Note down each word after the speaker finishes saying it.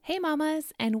Hey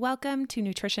mamas, and welcome to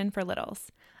Nutrition for Littles,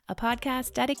 a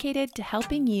podcast dedicated to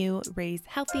helping you raise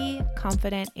healthy,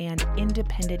 confident, and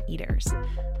independent eaters.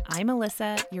 I'm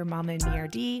Alyssa, your mama in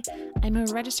BRD. I'm a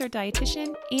registered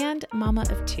dietitian and mama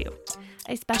of two.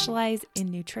 I specialize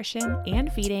in nutrition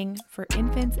and feeding for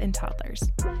infants and toddlers.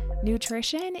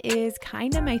 Nutrition is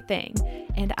kind of my thing,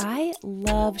 and I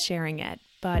love sharing it.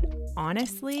 But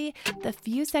honestly, the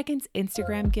few seconds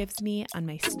Instagram gives me on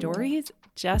my stories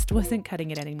just wasn't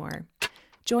cutting it anymore.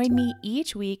 Join me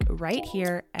each week right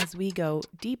here as we go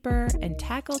deeper and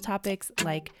tackle topics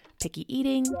like picky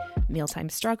eating, mealtime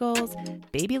struggles,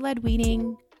 baby-led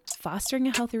weaning, fostering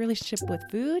a healthy relationship with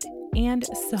food, and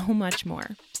so much more.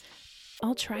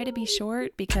 I'll try to be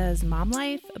short because mom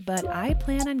life, but I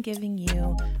plan on giving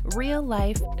you real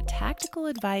life tactical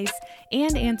advice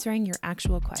and answering your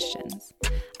actual questions.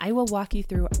 I will walk you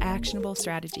through actionable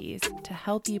strategies to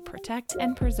help you protect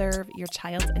and preserve your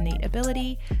child's innate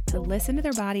ability to listen to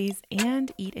their bodies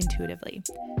and eat intuitively.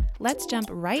 Let's jump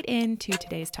right into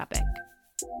today's topic.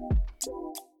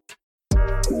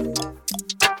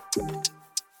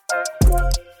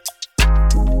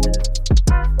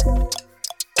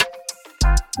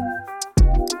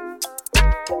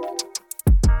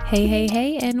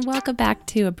 Hey, and welcome back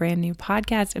to a brand new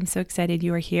podcast. I'm so excited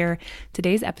you are here.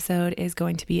 Today's episode is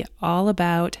going to be all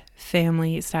about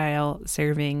family style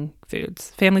serving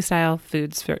foods. Family style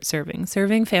foods serving.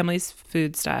 Serving families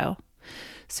food style.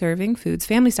 Serving foods,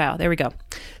 family style. There we go.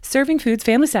 Serving foods,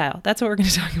 family style. That's what we're going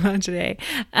to talk about today.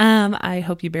 I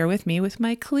hope you bear with me with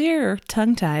my clear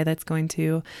tongue tie that's going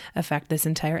to affect this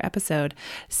entire episode.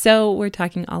 So we're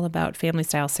talking all about family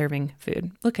style serving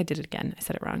food. Look, I did it again. I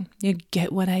said it wrong. You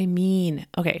get what I mean.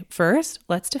 Okay, first,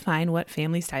 let's define what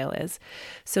family style is.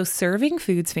 So serving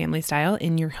foods family style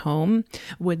in your home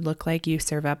would look like you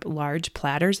serve up large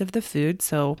platters of the food.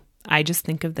 So I just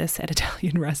think of this at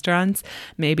Italian restaurants.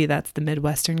 Maybe that's the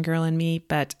Midwestern girl in me,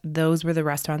 but those were the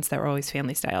restaurants that were always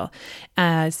family style.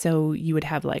 So you would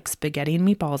have like spaghetti and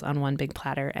meatballs on one big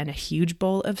platter and a huge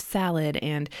bowl of salad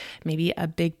and maybe a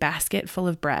big basket full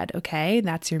of bread. Okay,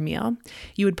 that's your meal.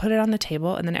 You would put it on the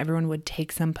table and then everyone would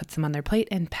take some, put some on their plate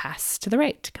and pass to the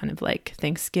right, kind of like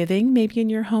Thanksgiving. Maybe in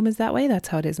your home is that way. That's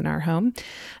how it is in our home.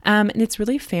 And it's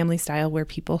really family style where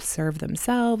people serve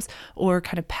themselves or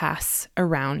kind of pass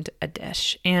around a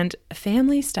dish. And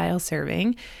family style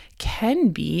serving can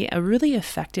be a really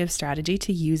effective strategy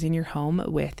to use in your home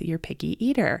with your picky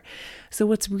eater. So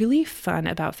what's really fun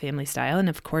about family style, and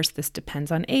of course this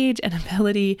depends on age and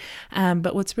ability,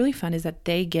 but what's really fun is that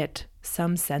they get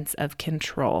some sense of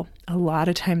control. A lot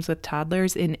of times with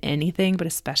toddlers in anything, but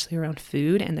especially around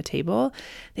food and the table,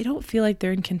 they don't feel like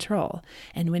they're in control.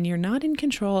 And when you're not in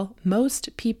control,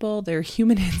 most people, their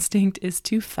human instinct is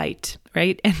to fight,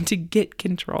 right? And to get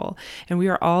control. And we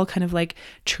are all kind of like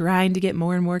trying to get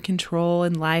more and more control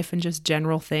in life and just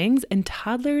general things. And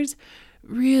toddlers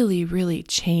really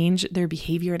change their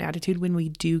behavior and attitude when we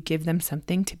do give them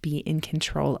something to be in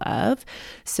control of.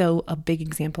 So a big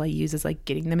example I use is like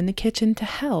getting them in the kitchen to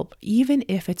help, even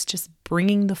if it's just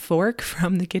bringing the fork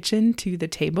from the kitchen to the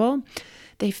table.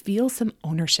 They feel some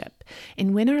ownership.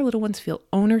 And when our little ones feel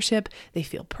ownership, they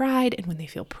feel pride. And when they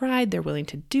feel pride, they're willing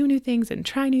to do new things and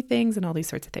try new things and all these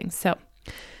sorts of things. So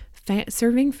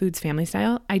serving foods family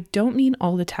style, I don't mean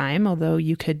all the time, although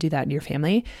you could do that in your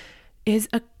family, is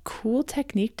a cool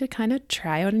technique to kind of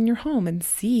try out in your home and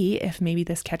see if maybe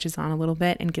this catches on a little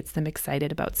bit and gets them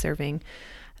excited about serving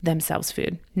themselves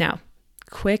food. Now,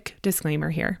 quick disclaimer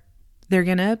here. They're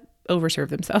going to overserve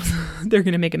themselves. They're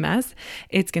going to make a mess.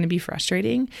 It's going to be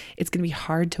frustrating. It's going to be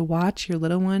hard to watch your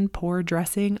little one pour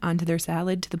dressing onto their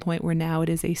salad to the point where now it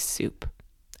is a soup.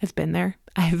 I've been there,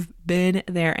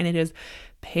 and it is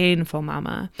painful,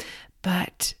 mama,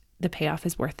 but the payoff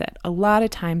is worth it. A lot of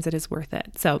times it is worth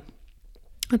it. So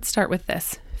let's start with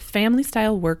this. Family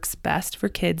style works best for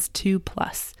kids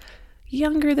 2+.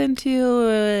 Younger than 2,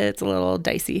 it's a little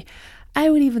dicey. I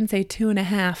would even say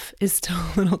 2.5 is still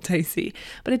a little dicey,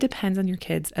 but it depends on your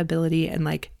kid's ability and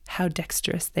like how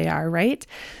dexterous they are, right?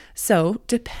 So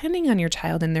depending on your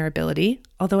child and their ability,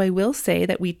 although I will say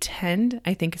that we tend,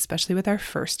 I think especially with our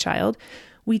first child,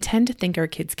 we tend to think our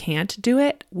kids can't do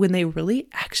it when they really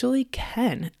actually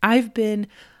can. I've been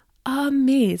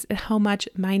amazed at how much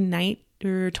my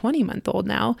 20-month-old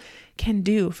now can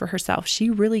do for herself.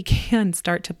 She really can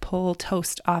start to pull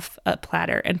toast off a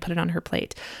platter and put it on her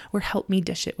plate or help me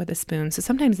dish it with a spoon. So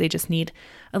sometimes they just need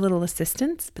a little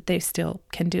assistance, but they still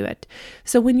can do it.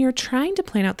 So when you're trying to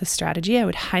plan out the strategy, I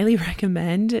would highly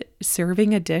recommend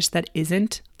serving a dish that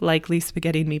isn't likely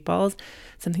spaghetti and meatballs,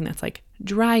 something that's like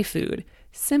dry food,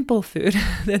 simple food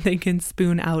that they can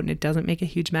spoon out and it doesn't make a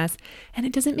huge mess and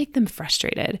it doesn't make them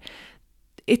frustrated.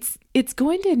 It's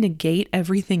going to negate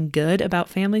everything good about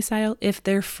family style if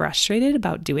they're frustrated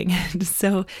about doing it.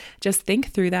 So just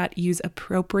think through that. Use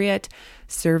appropriate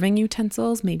serving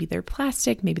utensils. Maybe they're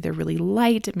plastic, maybe they're really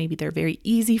light, maybe they're very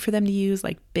easy for them to use,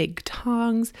 like big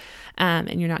tongs.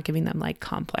 And you're not giving them like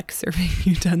complex serving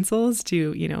utensils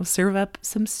to, serve up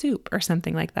some soup or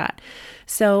something like that.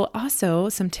 So also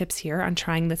some tips here on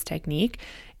trying this technique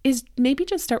is maybe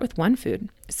just start with one food.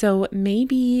 So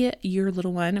maybe your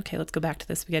little one, okay, let's go back to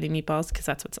the spaghetti meatballs because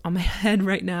that's what's on my head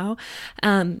right now.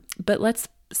 But let's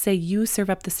say you serve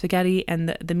up the spaghetti and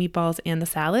the meatballs and the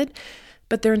salad,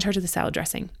 but they're in charge of the salad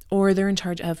dressing, or they're in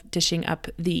charge of dishing up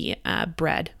the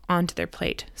bread onto their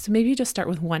plate. So maybe you just start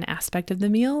with one aspect of the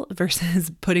meal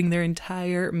versus putting their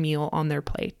entire meal on their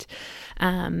plate.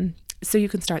 So you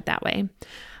can start that way.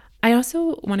 I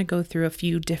also want to go through a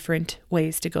few different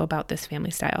ways to go about this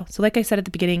family style. So like I said at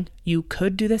the beginning, you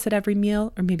could do this at every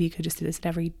meal, or maybe you could just do this at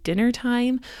every dinner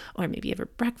time, or maybe every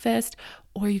breakfast,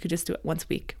 or you could just do it once a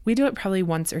week. We do it probably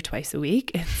once or twice a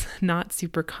week. It's not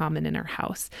super common in our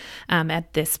house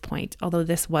at this point, although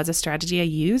this was a strategy I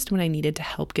used when I needed to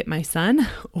help get my son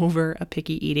over a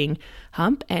picky eating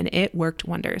hump, and it worked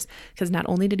wonders because not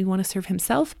only did he want to serve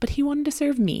himself, but he wanted to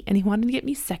serve me, and he wanted to get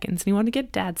me seconds, and he wanted to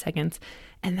get dad seconds.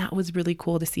 And that was really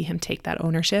cool to see him take that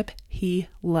ownership. He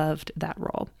loved that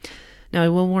role. Now, I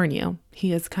will warn you,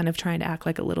 he is kind of trying to act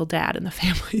like a little dad in the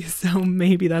family, so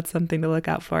maybe that's something to look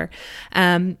out for.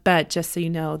 But just so you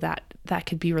know, that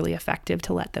could be really effective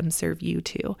to let them serve you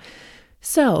too.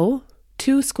 So,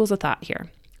 two schools of thought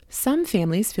here. Some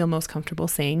families feel most comfortable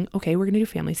saying, okay, we're going to do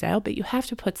family style, but you have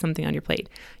to put something on your plate.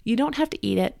 You don't have to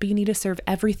eat it, but you need to serve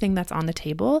everything that's on the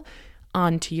table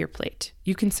onto your plate.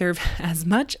 You can serve as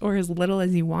much or as little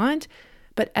as you want,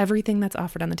 but everything that's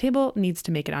offered on the table needs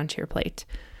to make it onto your plate.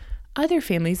 Other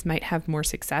families might have more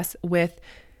success with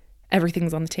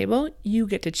everything's on the table. You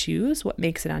get to choose what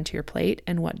makes it onto your plate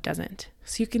and what doesn't.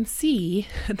 So you can see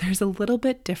there's a little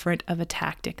bit different of a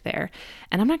tactic there.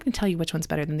 And I'm not going to tell you which one's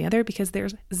better than the other because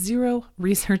there's zero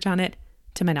research on it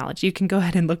to my knowledge. You can go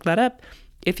ahead and look that up.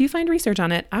 If you find research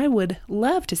on it, I would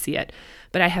love to see it,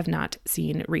 but I have not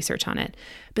seen research on it.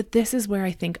 But this is where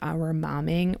I think our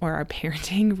momming or our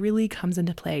parenting really comes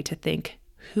into play to think,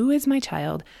 who is my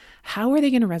child? How are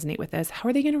they going to resonate with this? How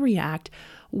are they going to react?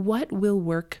 What will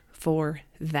work for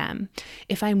them?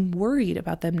 If I'm worried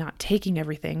about them not taking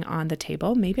everything on the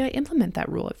table, maybe I implement that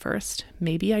rule at first.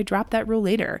 Maybe I drop that rule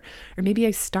later, or maybe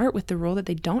I start with the rule that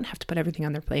they don't have to put everything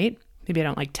on their plate. Maybe I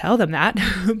don't tell them that,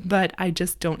 but I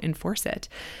just don't enforce it.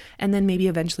 And then maybe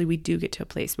eventually we do get to a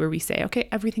place where we say, okay,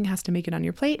 everything has to make it on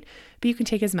your plate, but you can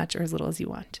take as much or as little as you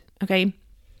want. Okay.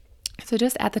 So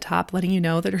just at the top, letting you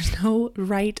know that there's no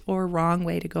right or wrong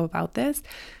way to go about this,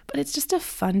 but it's just a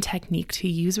fun technique to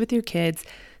use with your kids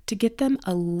to get them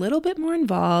a little bit more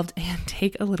involved and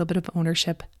take a little bit of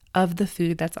ownership of the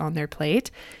food that's on their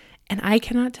plate. And I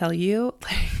cannot tell you,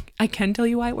 I can tell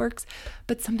you why it works,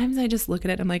 but sometimes I just look at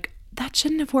it and I'm like, that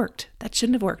shouldn't have worked. That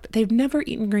shouldn't have worked. They've never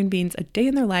eaten green beans a day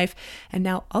in their life, and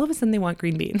now all of a sudden they want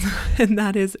green beans, and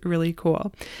that is really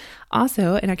cool.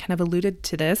 Also, and I kind of alluded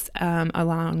to this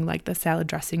along the salad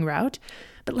dressing route,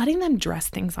 but letting them dress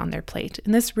things on their plate,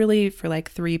 and this really for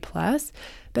 3+,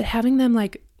 but having them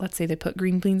let's say they put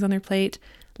green beans on their plate,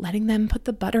 letting them put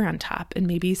the butter on top and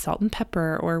maybe salt and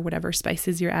pepper or whatever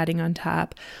spices you're adding on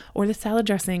top, or the salad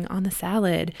dressing on the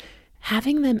salad.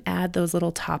 Having them add those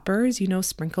little toppers,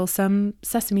 sprinkle some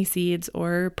sesame seeds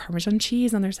or Parmesan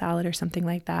cheese on their salad or something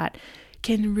like that,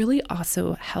 can really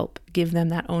also help give them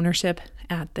that ownership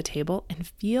at the table and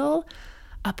feel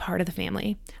a part of the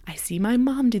family. I see my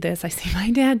mom do this. I see my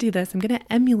dad do this. I'm going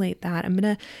to emulate that. I'm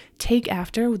going to take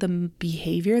after the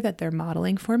behavior that they're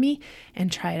modeling for me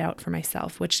and try it out for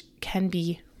myself, which can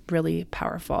be really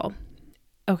powerful.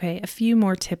 Okay, a few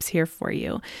more tips here for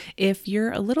you. If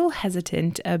you're a little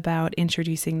hesitant about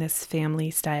introducing this family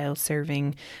style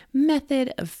serving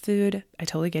method of food, I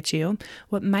totally get you.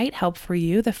 What might help for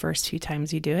you the first few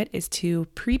times you do it is to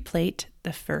pre-plate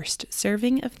the first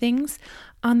serving of things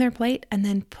on their plate and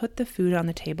then put the food on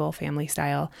the table family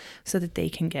style so that they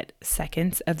can get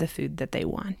seconds of the food that they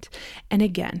want. And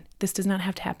again, this does not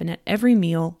have to happen at every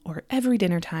meal or every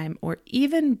dinner time or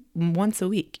even once a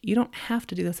week. You don't have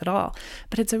to do this at all,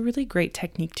 but it's a really great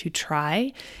technique to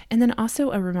try. And then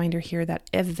also a reminder here that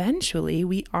eventually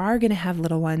we are going to have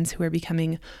little ones who are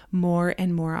becoming more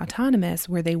and more autonomous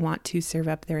where they want to serve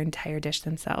up their entire dish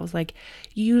themselves.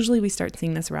 Usually we start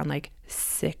seeing this around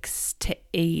 6 to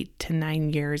 8 to 9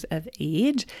 years of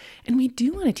age. And we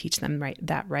do want to teach them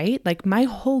right? Like my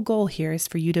whole goal here is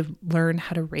for you to learn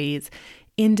how to raise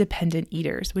independent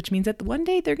eaters, which means that one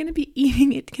day they're going to be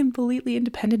eating it completely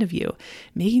independent of you,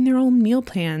 making their own meal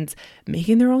plans,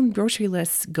 making their own grocery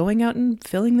lists, going out and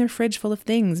filling their fridge full of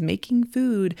things, making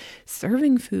food,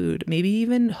 serving food, maybe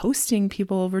even hosting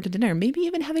people over to dinner, maybe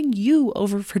even having you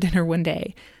over for dinner one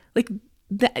day. Like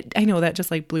that, I know that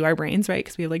just like blew our brains, right?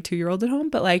 Because we have like 2-year-olds at home,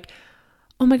 but like,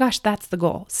 oh my gosh, that's the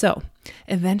goal. So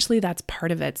eventually that's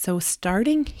part of it. So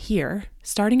starting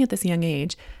at this young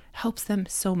age, helps them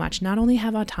so much. Not only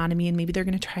have autonomy and maybe they're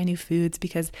going to try new foods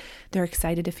because they're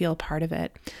excited to feel a part of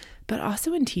it, but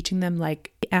also in teaching them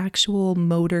like actual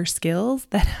motor skills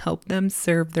that help them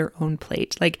serve their own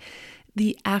plate, like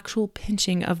the actual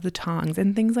pinching of the tongs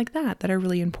and things like that are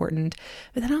really important.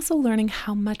 But then also learning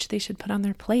how much they should put on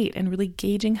their plate and really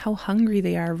gauging how hungry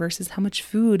they are versus how much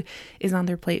food is on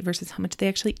their plate versus how much they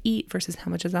actually eat versus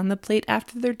how much is on the plate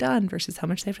after they're done versus how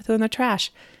much they have to throw in the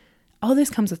trash. All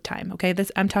this comes with time, okay?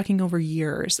 I'm talking over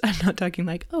years. I'm not talking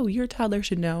like, oh, your toddler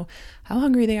should know how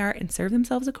hungry they are and serve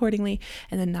themselves accordingly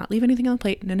and then not leave anything on the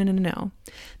plate. No.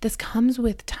 This comes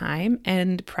with time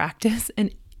and practice,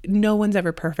 and no one's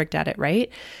ever perfect at it,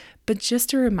 right? But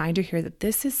just a reminder here that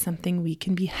this is something we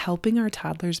can be helping our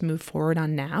toddlers move forward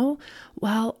on now,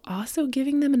 while also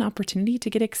giving them an opportunity to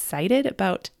get excited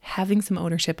about having some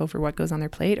ownership over what goes on their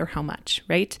plate or how much,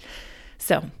 right?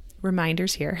 So,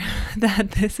 reminders here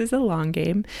that this is a long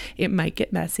game. It might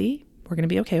get messy. We're going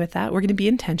to be okay with that. We're going to be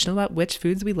intentional about which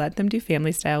foods we let them do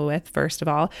family style with. First of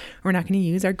all, we're not going to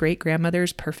use our great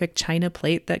grandmother's perfect china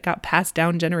plate that got passed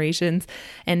down generations.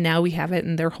 And now we have it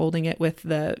and they're holding it with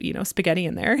the, spaghetti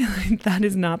in there. That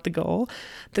is not the goal.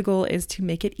 The goal is to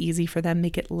make it easy for them,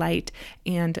 make it light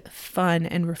and fun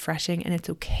and refreshing. And it's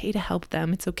okay to help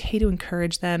them. It's okay to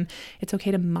encourage them. It's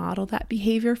okay to model that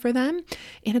behavior for them.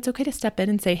 And it's okay to step in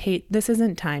and say, hey, this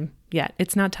isn't time yet.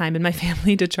 It's not time in my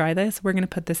family to try this. We're going to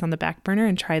put this on the back burner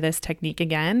and try this technique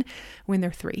again when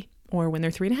they're 3 or when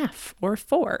they're 3.5 or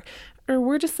 4, or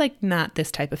we're just like not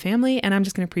this type of family and I'm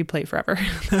just going to pre-plate forever.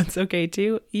 That's okay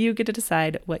too. You get to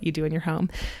decide what you do in your home.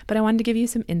 But I wanted to give you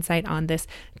some insight on this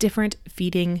different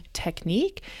feeding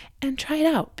technique and try it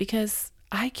out because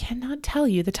I cannot tell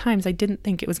you the times I didn't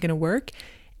think it was going to work.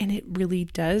 And it really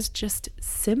does, just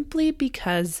simply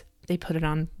because they put it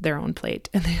on their own plate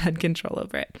and they had control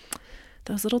over it.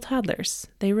 Those little toddlers,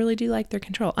 they really do like their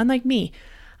control. Unlike me,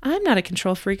 I'm not a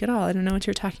control freak at all. I don't know what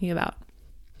you're talking about.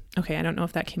 Okay, I don't know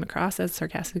if that came across as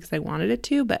sarcastic because I wanted it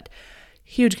to, but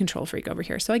huge control freak over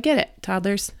here. So I get it,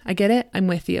 toddlers. I get it. I'm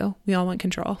with you. We all want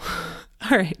control.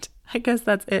 All right. I guess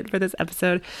that's it for this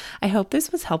episode. I hope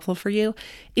this was helpful for you.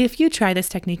 If you try this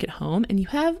technique at home and you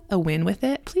have a win with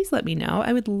it, please let me know.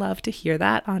 I would love to hear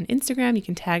that on Instagram. You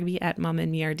can tag me at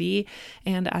MamaandMeRD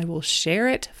and I will share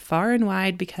it far and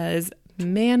wide because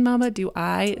man, mama, do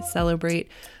I celebrate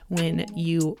when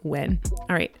you win.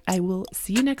 All right. I will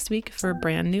see you next week for a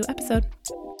brand new episode.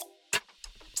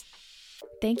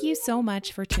 Thank you so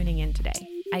much for tuning in today.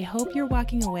 I hope you're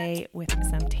walking away with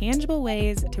some tangible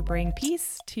ways to bring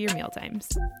peace to your meal times.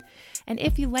 And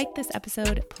if you liked this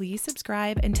episode, please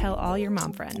subscribe and tell all your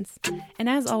mom friends. And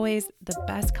as always, the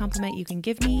best compliment you can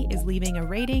give me is leaving a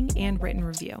rating and written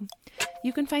review.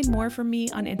 You can find more from me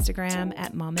on Instagram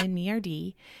at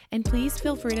MamaandMeRD, and please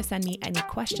feel free to send me any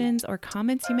questions or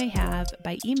comments you may have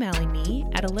by emailing me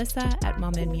at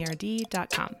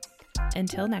alyssa@mamaandmerd.com.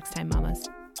 Until next time, mamas.